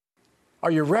Are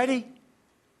you ready?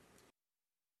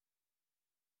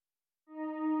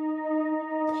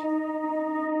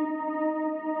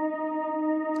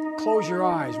 Close your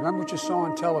eyes. Remember what you saw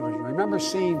on television. Remember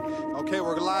seeing... Okay,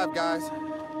 we're live, guys.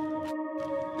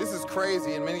 This is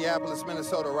crazy in Minneapolis,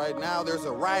 Minnesota right now. There's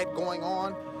a riot going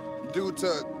on due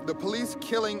to the police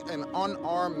killing an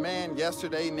unarmed man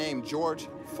yesterday named George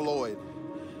Floyd.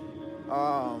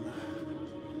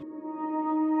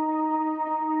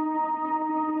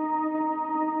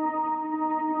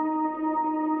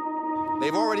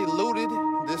 They've already looted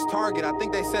this Target. I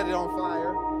think they set it on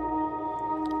fire.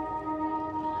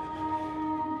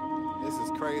 This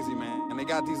is crazy, man. And they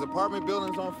got these apartment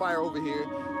buildings on fire over here.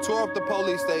 Tore up the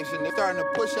police station. They're starting to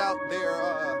push out their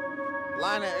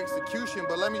line of execution,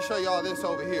 but let me show y'all this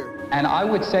over here. And I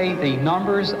would say the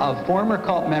numbers of former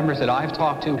cult members that I've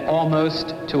talked to,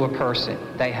 almost to a person,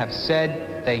 they have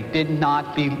said they did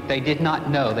not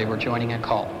know they were joining a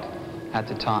cult at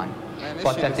the time. Man,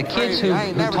 but that the kids who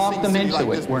talked them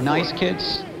into it were nice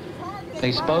kids.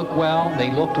 They spoke well,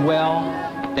 they looked well,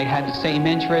 they had the same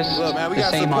interests, Look, man, the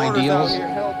same ideals.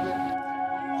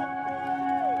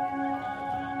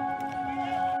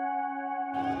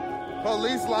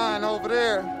 Police line over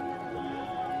there.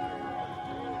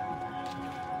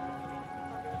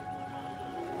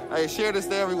 Hey, share this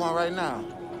to everyone right now.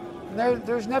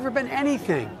 There's never been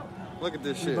anything Look at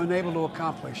this we've shit. been able to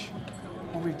accomplish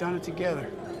when we've done it together.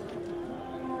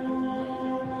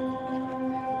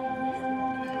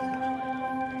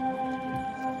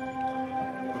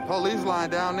 The police line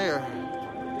down there.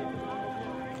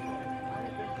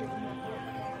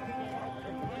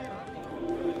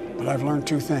 But I've learned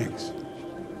two things.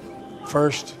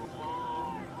 First,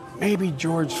 maybe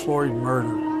George Floyd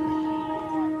murder.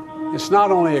 It's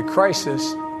not only a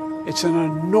crisis, it's an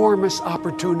enormous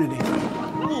opportunity.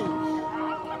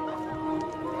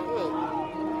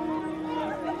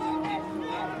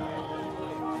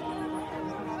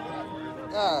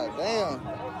 God damn.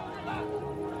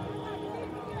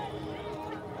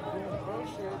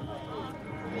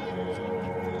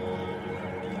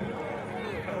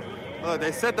 Look,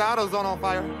 they set the AutoZone on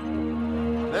fire.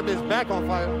 That bitch back on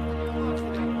fire.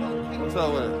 What's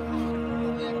up with it?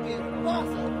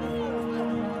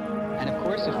 And of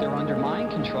course, if they're under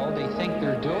mind control, they think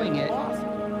they're doing it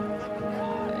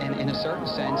in a certain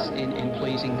sense in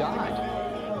pleasing God.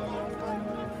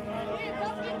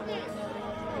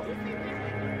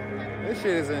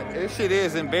 This shit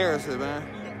is embarrassing, man.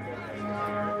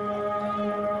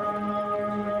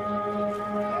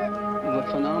 The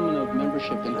phenomenon of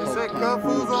membership in cult-type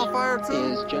groups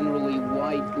is generally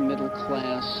white, middle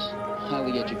class,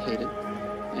 highly educated,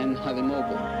 and highly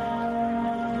mobile.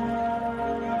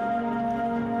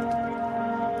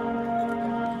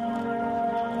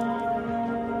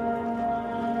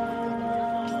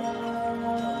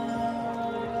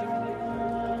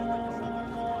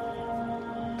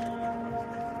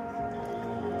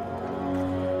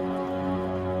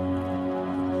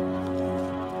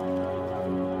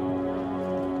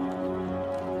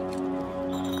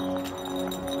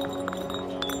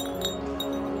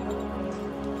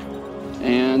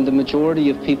 And the majority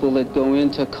of people that go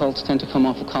into cults tend to come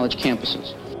off of college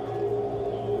campuses.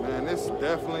 Man, this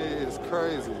definitely is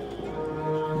crazy.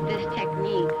 This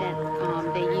technique that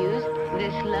they used,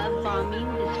 this love bombing,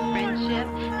 this friendship,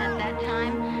 at that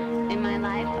time in my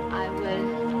life, I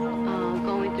was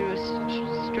going through a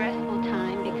stressful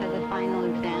time because of final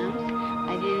exams.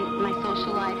 My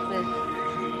social life was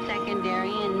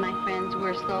secondary, and my friends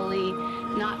were slowly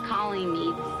not calling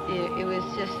me. It was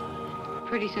just,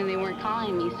 pretty soon they weren't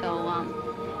calling me, so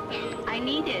I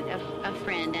needed a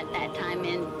friend at that time,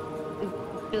 and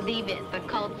believe it, the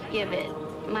cults give it.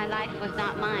 My life was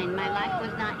not mine. My life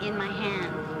was not in my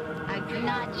hands. I could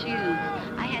not choose.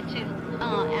 I had to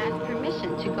ask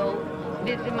permission to go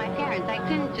visit my parents. I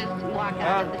couldn't just walk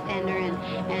out of the center and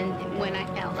when I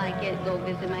felt like it, go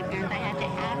visit my parents. I had to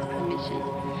ask permission.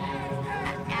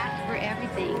 Ask for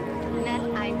everything. And that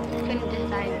I couldn't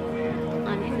decide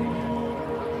on anything.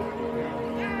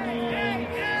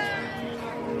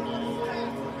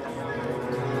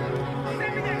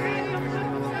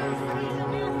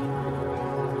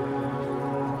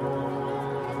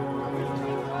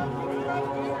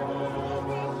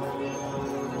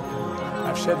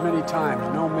 I've said many times,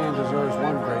 no man deserves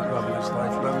one great love in his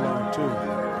life, let alone two.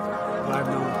 But I've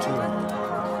known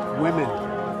two. Women,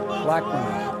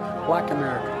 black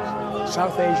Americans,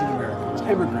 South Asian Americans,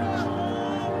 immigrants.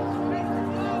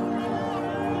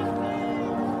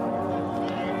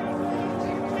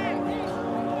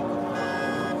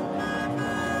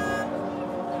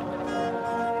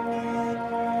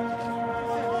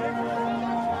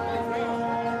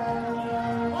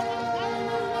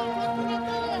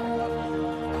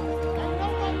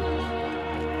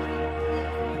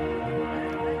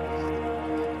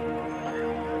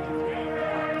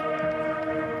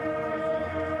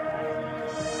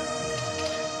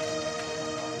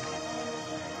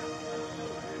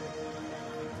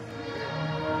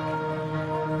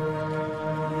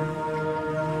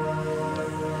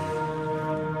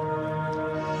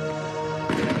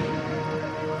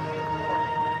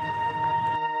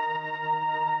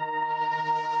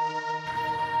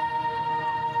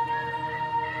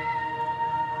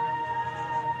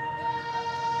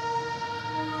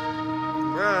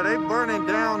 burning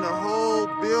down the whole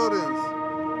buildings.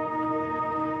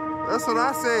 That's what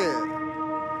I said.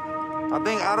 I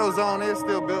think AutoZone is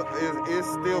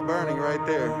still burning right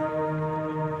there.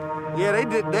 Yeah,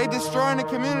 they destroying the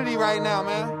community right now,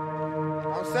 man.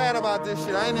 I'm sad about this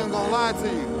shit. I ain't even gonna lie to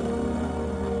you.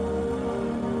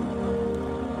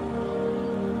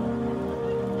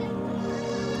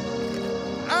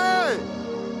 Hey!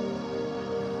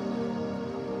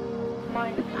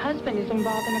 My husband is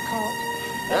involved in a cult.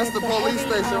 That's the police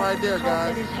station right there,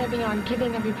 guys. It is heavy on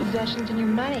giving of your possessions and your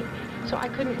money. So I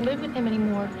couldn't live with him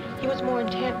anymore. He was more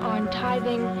intent on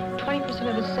tithing 20%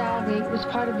 of his salary. It was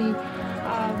part of the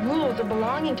rules of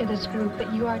belonging to this group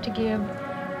that you are to give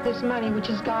this money, which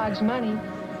is God's money,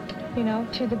 you know,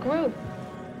 to the group.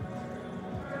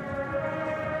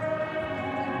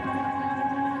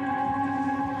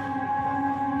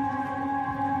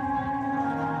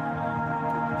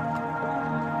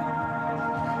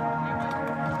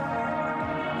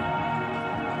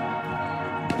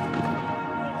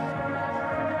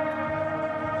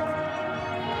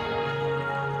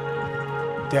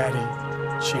 Daddy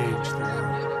changed the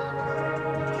world.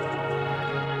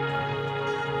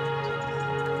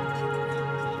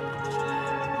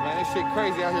 Man, this shit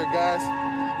crazy out here, guys.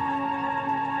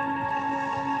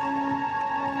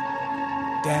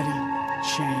 Daddy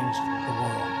changed the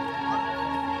world.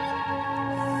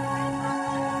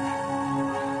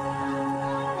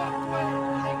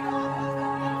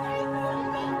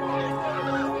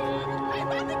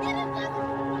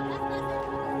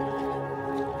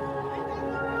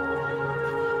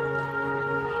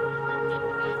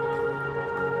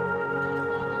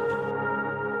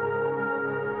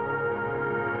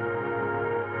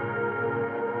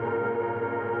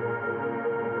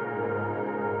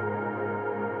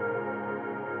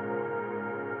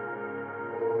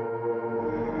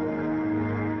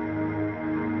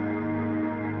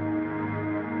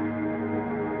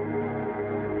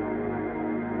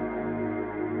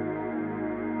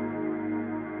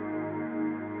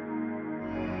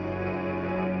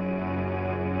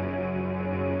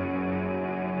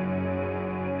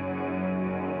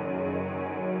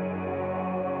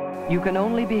 You can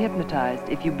only be hypnotized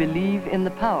if you believe in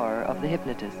the power of the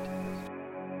hypnotist.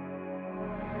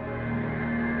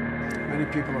 Many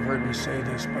people have heard me say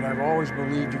this, but I've always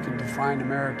believed you can define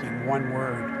America in one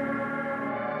word.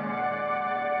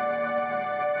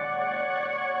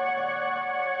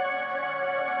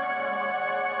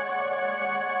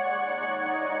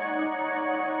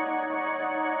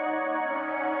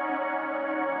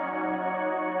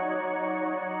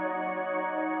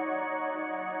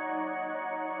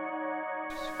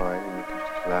 Fine, and you can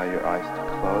just allow your eyes to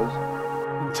close.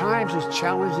 In times as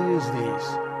challenging as these,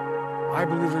 I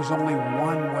believe there's only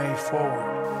one way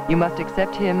forward. You must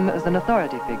accept him as an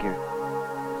authority figure.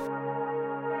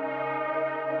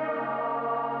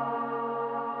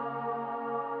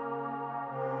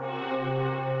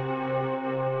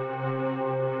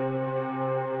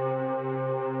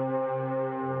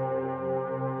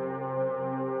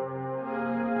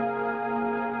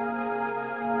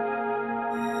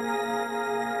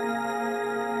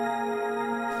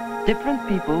 Different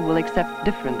people will accept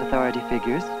different authority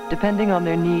figures, depending on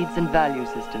their needs and value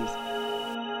systems.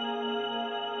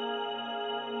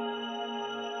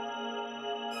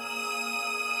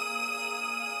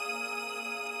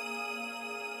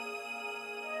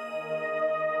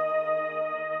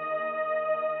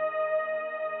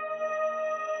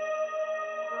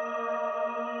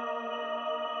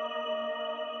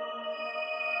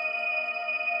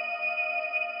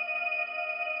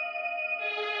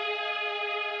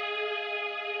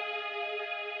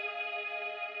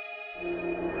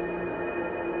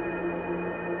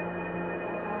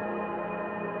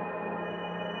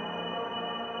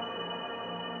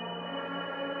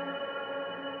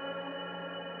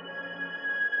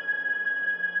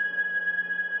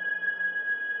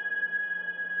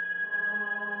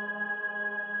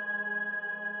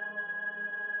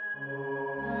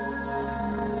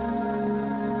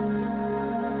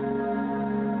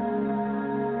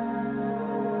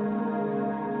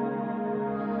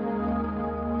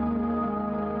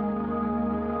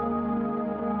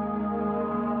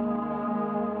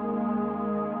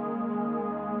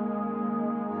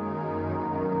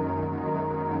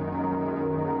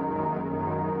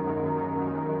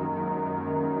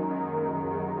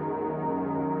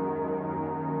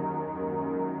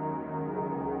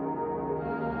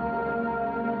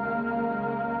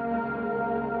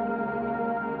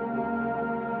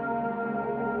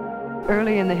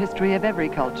 Early in the history of every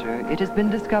culture, it has been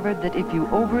discovered that if you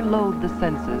overload the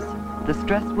senses, the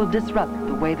stress will disrupt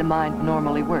the way the mind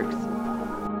normally works.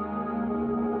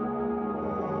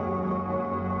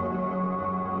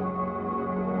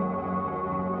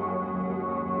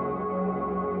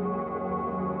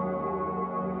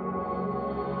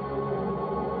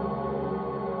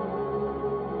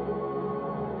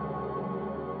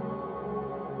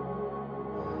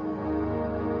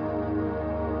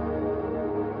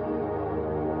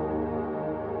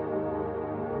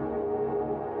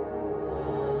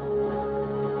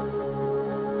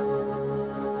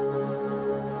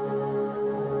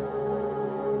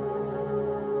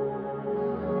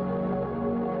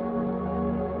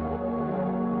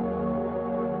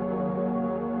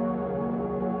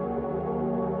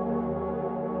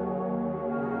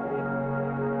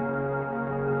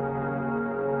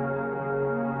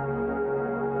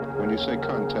 say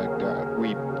contact God?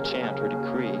 We chant or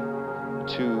decree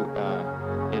to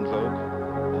invoke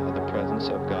the presence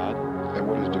of God. And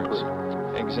what is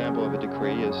decree? Example of a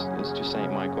decree is to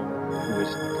Saint Michael, who is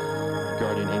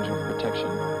guardian angel of protection.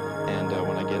 And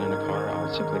when I get in a car,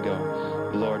 I'll simply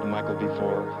go, Lord Michael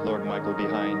before, Lord Michael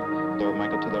behind, Lord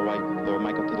Michael to the right, Lord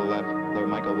Michael to the left, Lord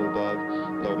Michael above,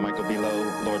 Lord Michael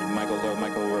below, Lord Michael,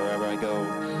 wherever I go.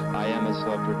 I am his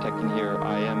love protecting here.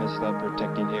 I am his love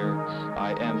protecting here.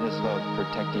 I am his love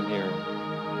protecting here.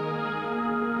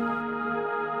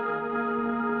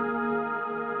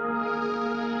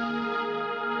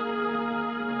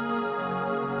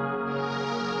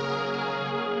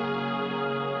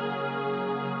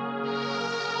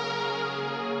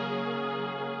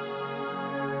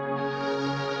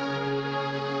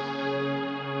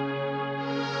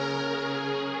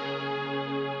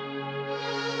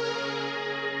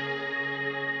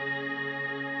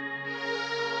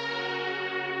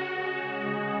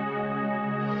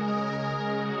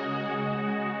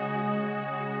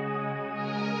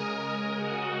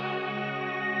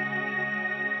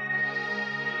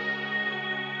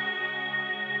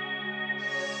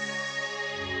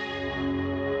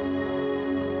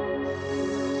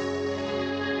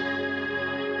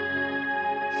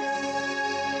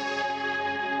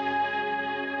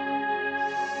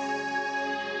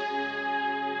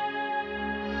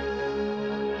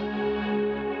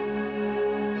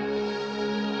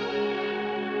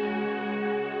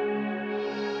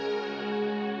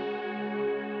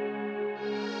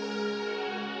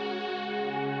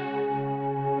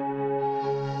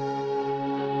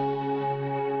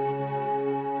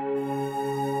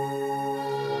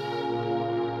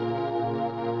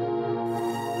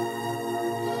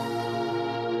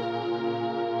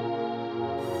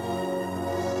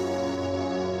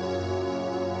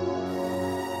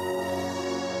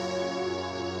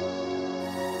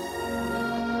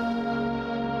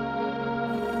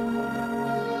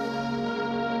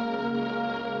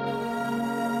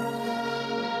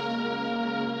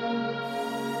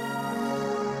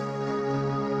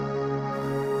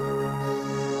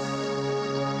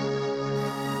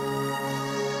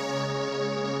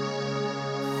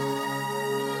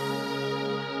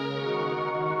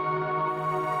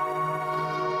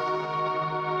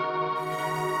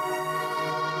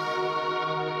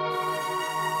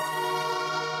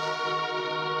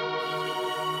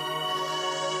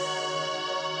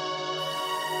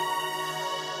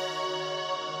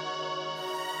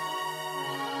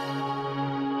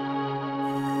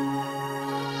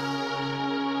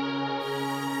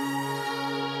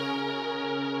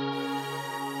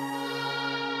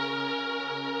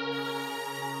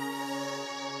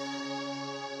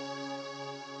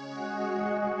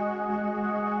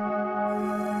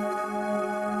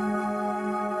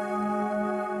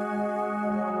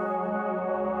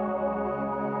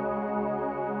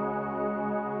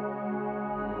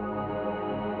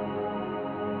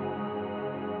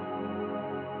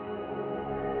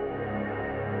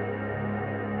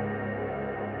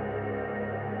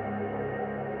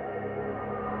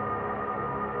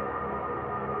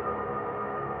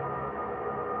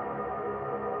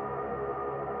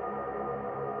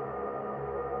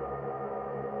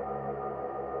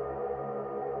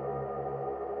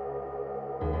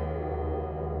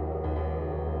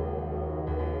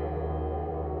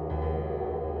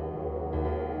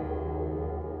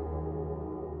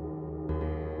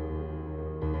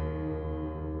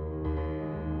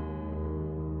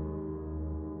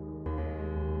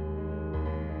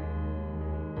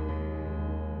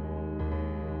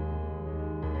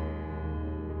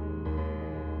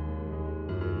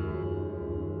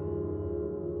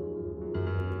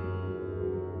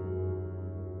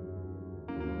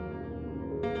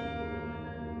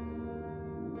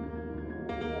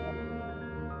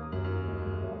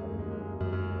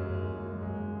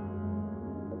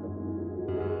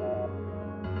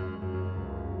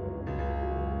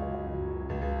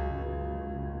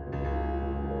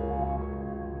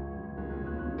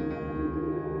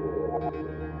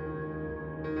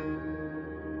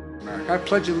 I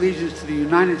pledge allegiance to the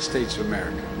United States of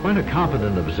America. When a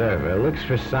competent observer looks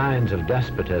for signs of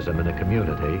despotism in a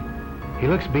community, he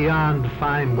looks beyond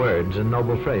fine words and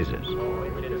noble phrases.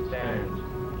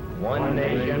 One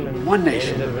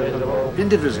nation,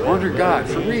 indivisible, under God,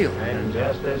 for real. And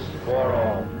justice for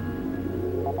all.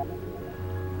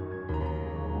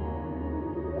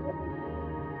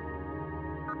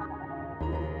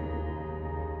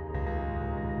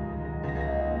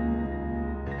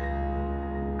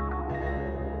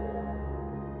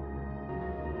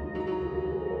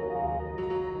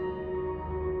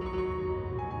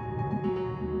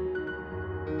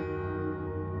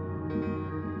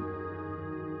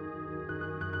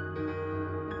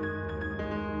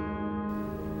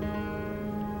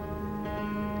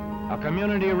 A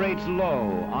community rates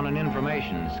low on an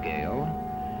information scale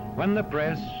when the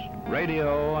press,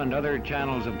 radio, and other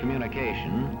channels of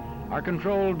communication are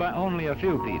controlled by only a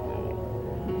few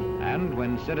people, and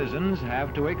when citizens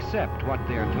have to accept what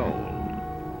they're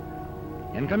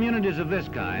told. In communities of this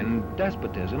kind,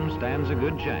 despotism stands a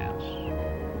good chance.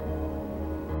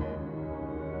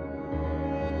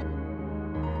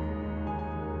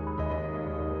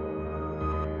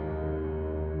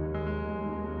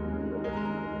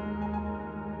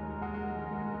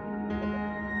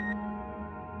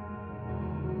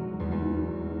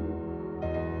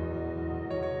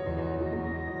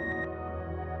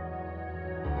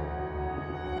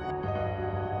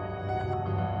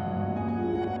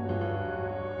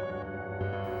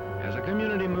 As a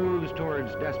community moves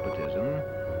towards despotism,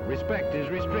 respect is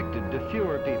restricted to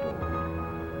fewer people.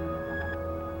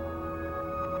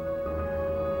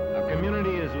 A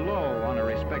community is low on a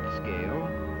respect scale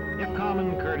if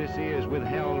common courtesy is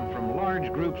withheld from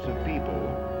large groups of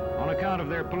people on account of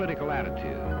their political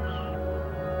attitudes.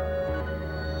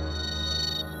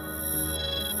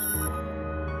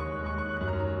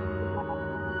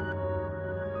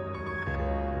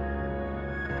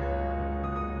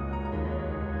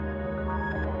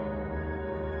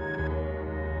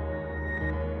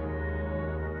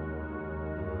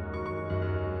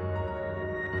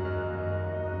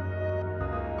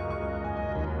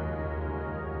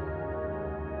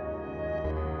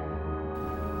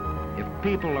 If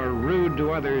people are rude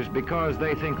to others because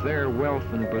they think their wealth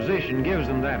and position gives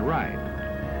them that right,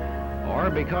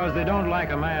 or because they don't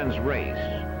like a man's race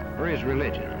or his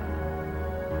religion.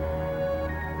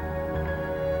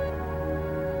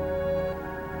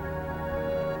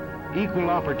 Equal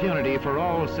opportunity for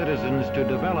all citizens to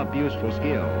develop useful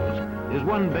skills is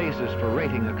one basis for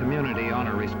rating a community on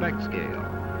a respect scale.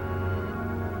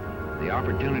 The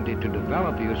opportunity to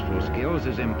develop useful skills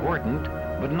is important,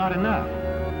 but not enough.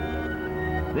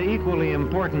 The equally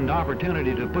important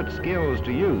opportunity to put skills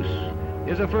to use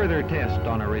is a further test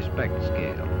on a respect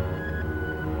scale.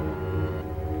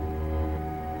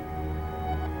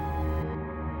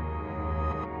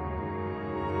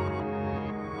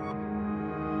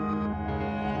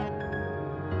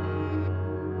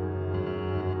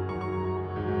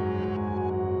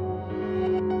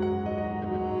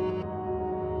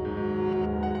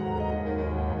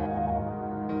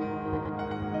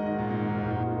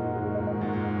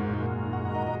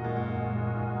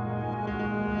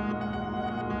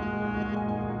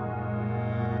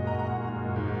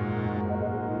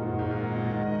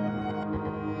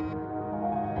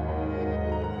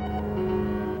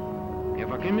 If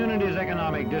a community's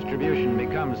economic distribution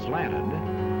becomes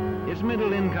slanted, its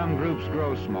middle income groups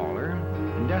grow smaller,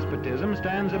 and despotism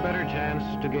stands a better chance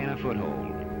to gain a foothold.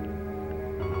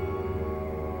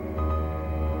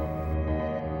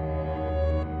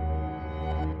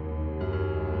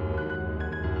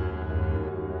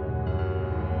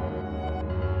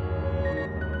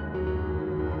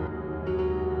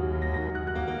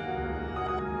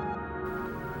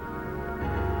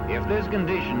 If this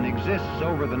condition exists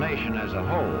over the nation as a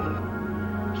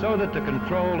whole, so that the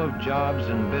control of jobs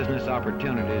and business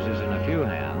opportunities is in a few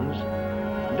hands,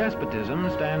 despotism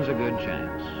stands a good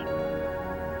chance.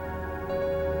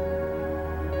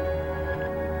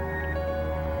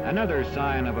 Another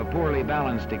sign of a poorly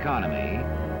balanced economy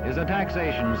is a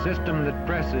taxation system that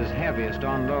presses heaviest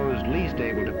on those least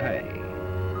able to pay.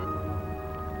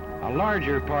 A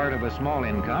larger part of a small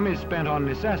income is spent on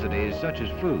necessities such as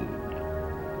food.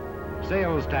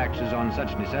 Sales taxes on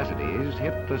such necessities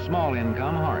hit the small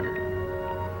income harder.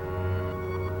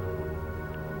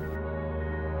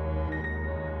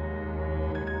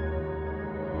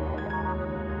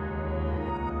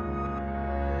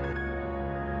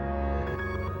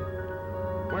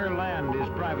 Where land is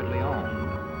privately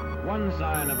owned, one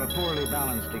sign of a poorly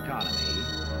balanced economy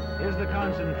is the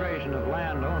concentration of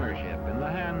land ownership in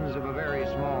the hands of a very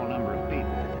small number of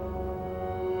people.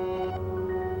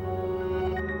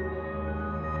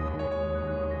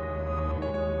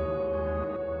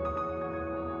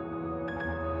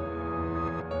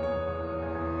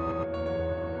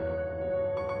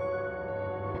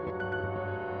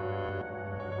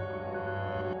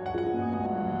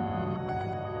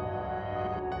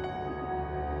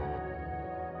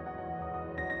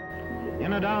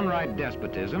 In a downright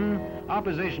despotism,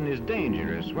 opposition is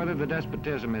dangerous, whether the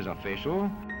despotism is official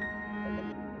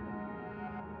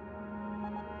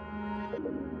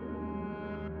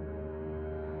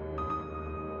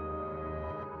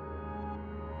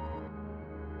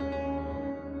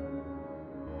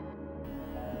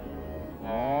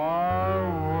or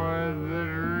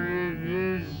whether it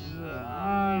is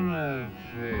unofficial.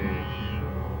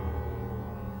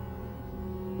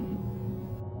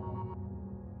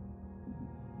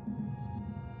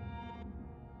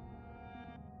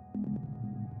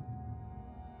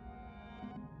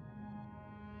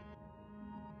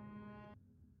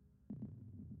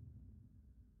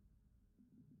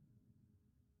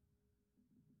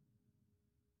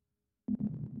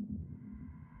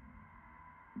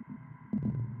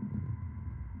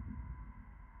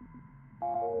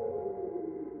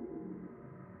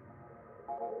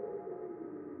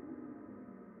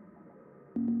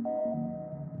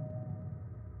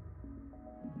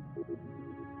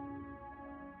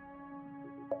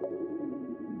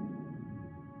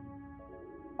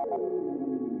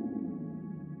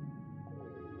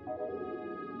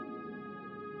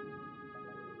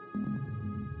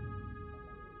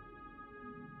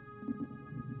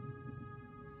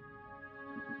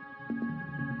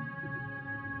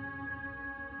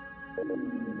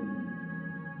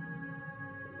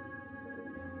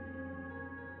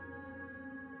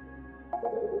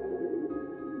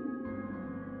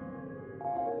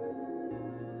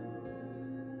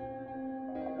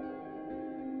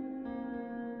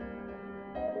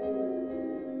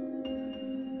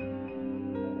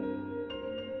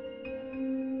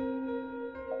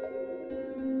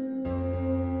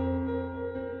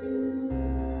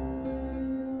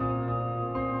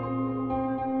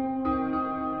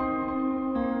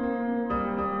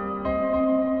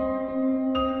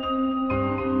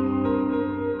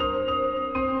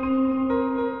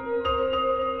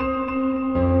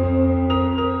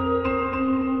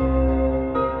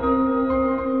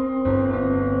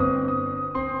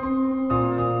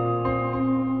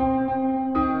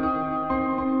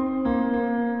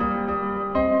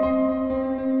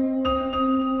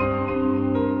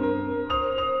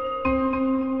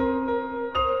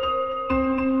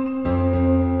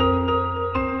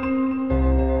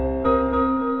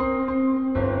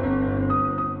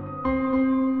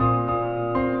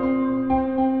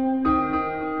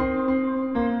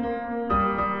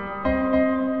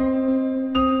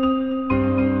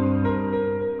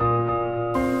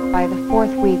 By the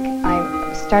fourth week, I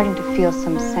was starting to feel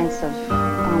some sense of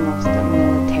almost a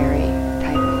military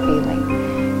type of feeling,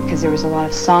 because there was a lot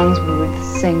of songs we would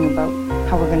sing about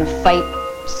how we're going to fight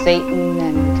Satan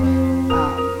and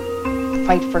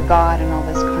fight for God and all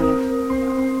this kind of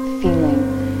feeling.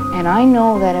 And I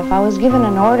know that if I was given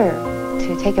an order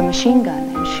to take a machine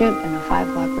gun and shoot in a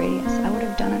 5-block radius, I would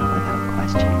have done it without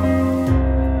question.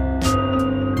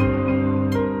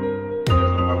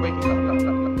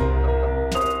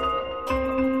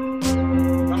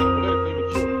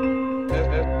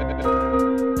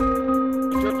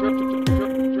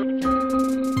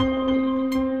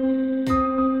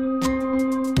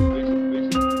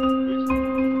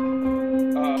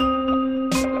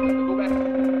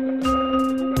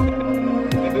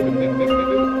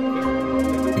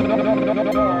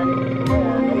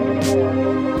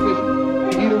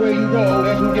 Either way you go,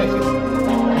 that's who gets it.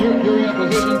 You're in a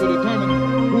position to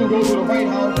determine who goes to the White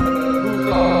House and who's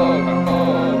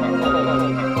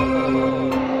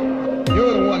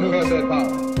You're the one who has that power.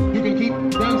 You can keep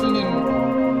Johnson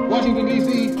in Washington,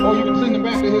 D.C., or you can send him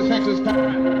back to his Texas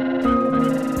town.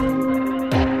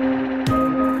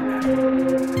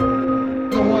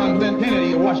 You're the one who sent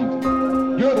Kennedy to Washington.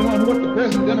 You're the one who put the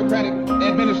present Democratic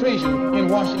administration in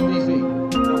Washington, D.C.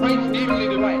 The whites evenly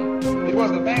divided. It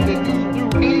was the fact that you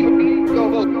gave your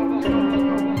vote.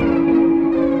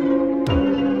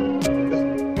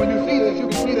 When you see this, you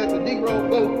can see that the Negro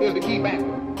vote is the key factor.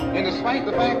 And despite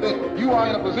the fact that you are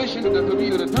in a position to be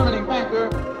the determining factor,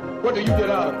 what do you get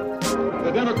out of it?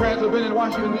 The Democrats have been in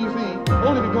Washington, D.C.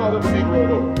 only because of the Negro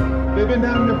vote. They've been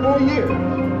down there 4 years.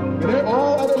 And they're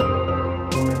all other...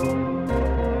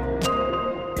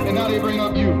 And now they bring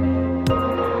up you.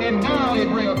 And now they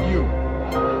bring up you.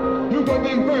 You put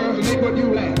them first and they put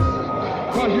you last.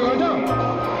 Because you're dumb.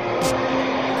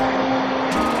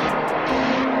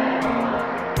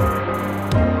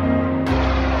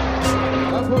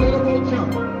 A political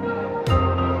chump.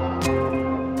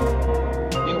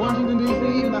 In Washington,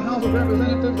 D.C., in the House of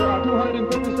Representatives, there are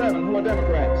 257 who are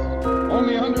Democrats.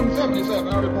 Only 177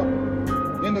 are Republicans.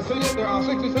 In the Senate, there are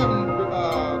 67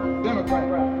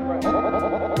 Democrats.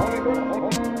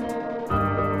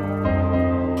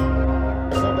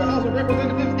 The House of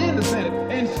Representatives and the Senate,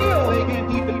 and still they can't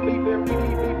keep their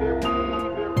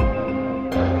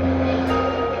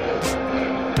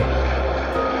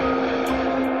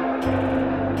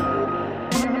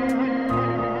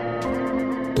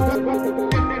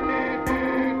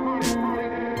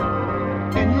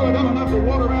and you are dumb enough to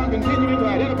walk around continuing to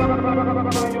identify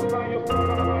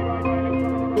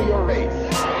your race.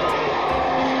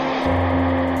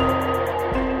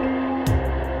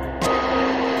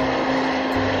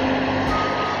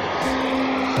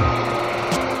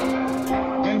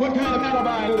 What kind of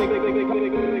alibi do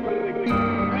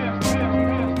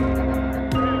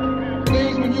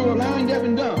days when you were lying, deaf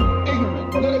and dumb,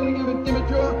 ignorant, politically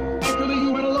immature, actually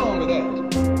you went along with that.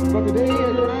 But today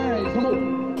your eyes come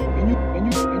open, and you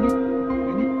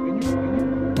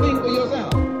think for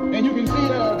yourself, and you can see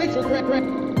that a Dixiecrat look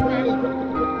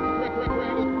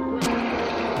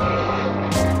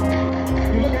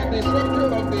at the structure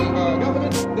of the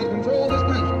government that controls this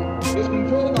country. It's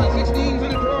controlled by 16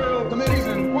 senatorial committees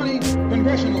and 20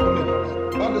 congressional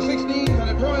committees. Of the 16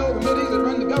 senatorial committees that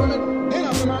run the government, 10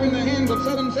 of them are in the hands of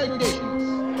Southern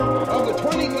segregationists. Of the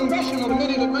 20 congressional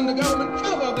committees that run the government,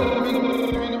 12 of them are in the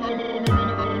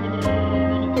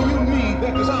you mean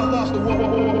that the South lost the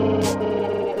war?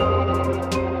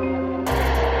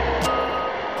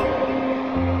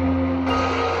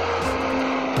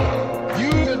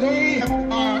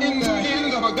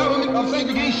 Of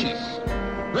segregationists,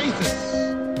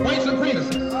 racists, white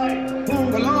supremacists,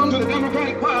 who belong to the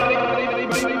Democratic Party.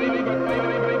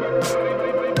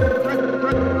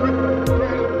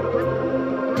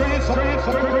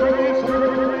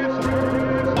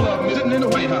 All of them sitting in the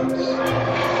White House.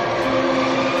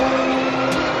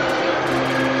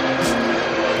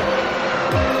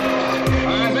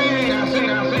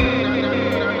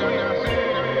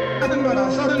 Nothing but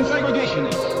a Southern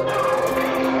segregationist.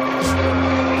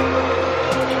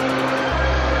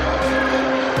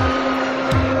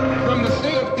 From the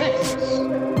state of Texas,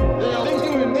 they'll lynch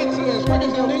you in Texas as quick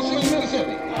as they'll lynch you in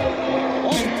Mississippi.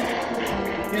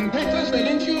 In Texas, they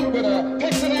lynch you with a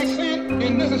Texas accent.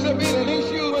 In Mississippi, they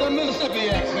lynch you with a Mississippi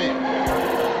accent.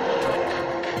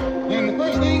 And the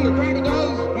first thing the cracker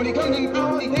does when he comes in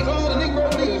power, he takes all the Negro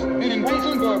leaders and invites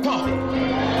them for a coffee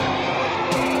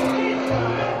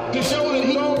to show that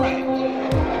he's all right.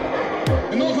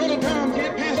 And those little towns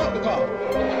can't pass up the coffee.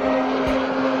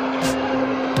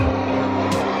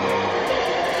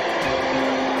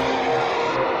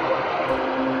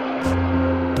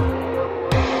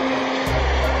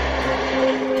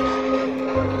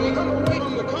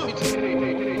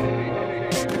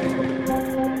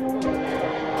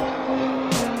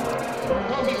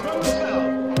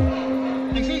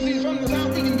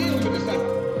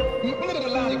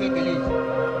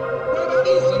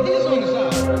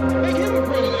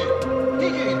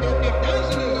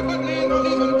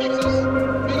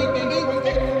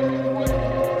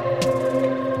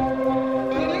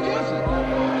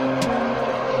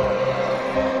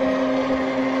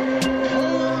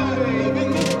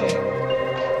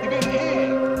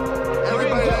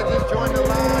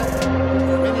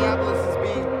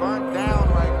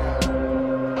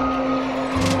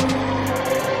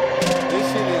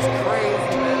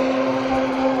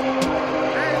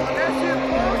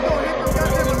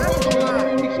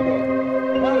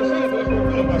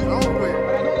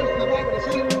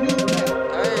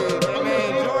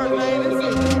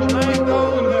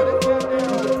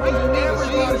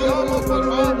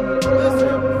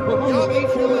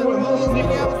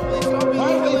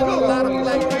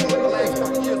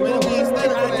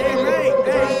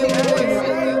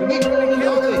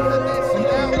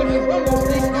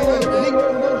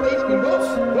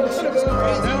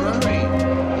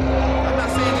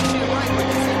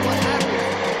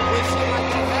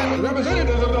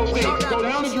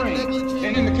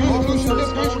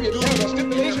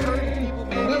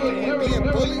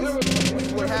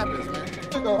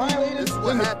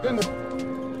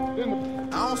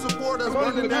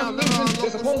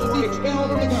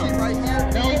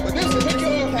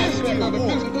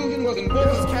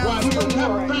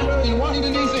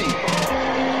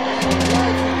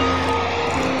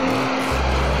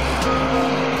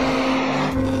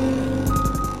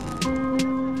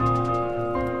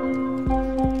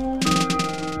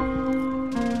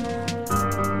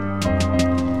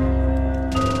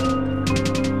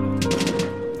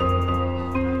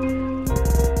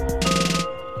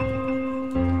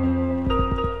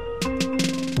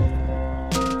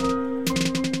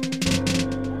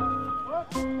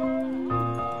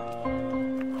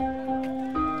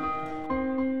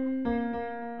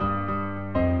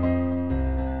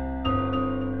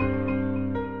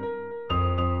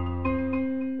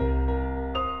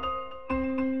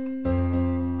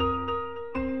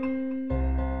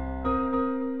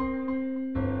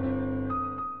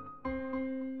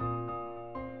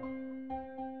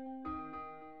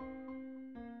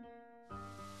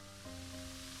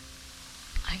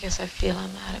 I guess I feel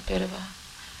I'm at a bit of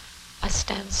a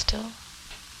standstill.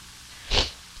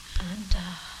 And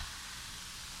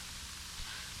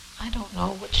I don't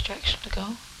know which direction to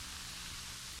go.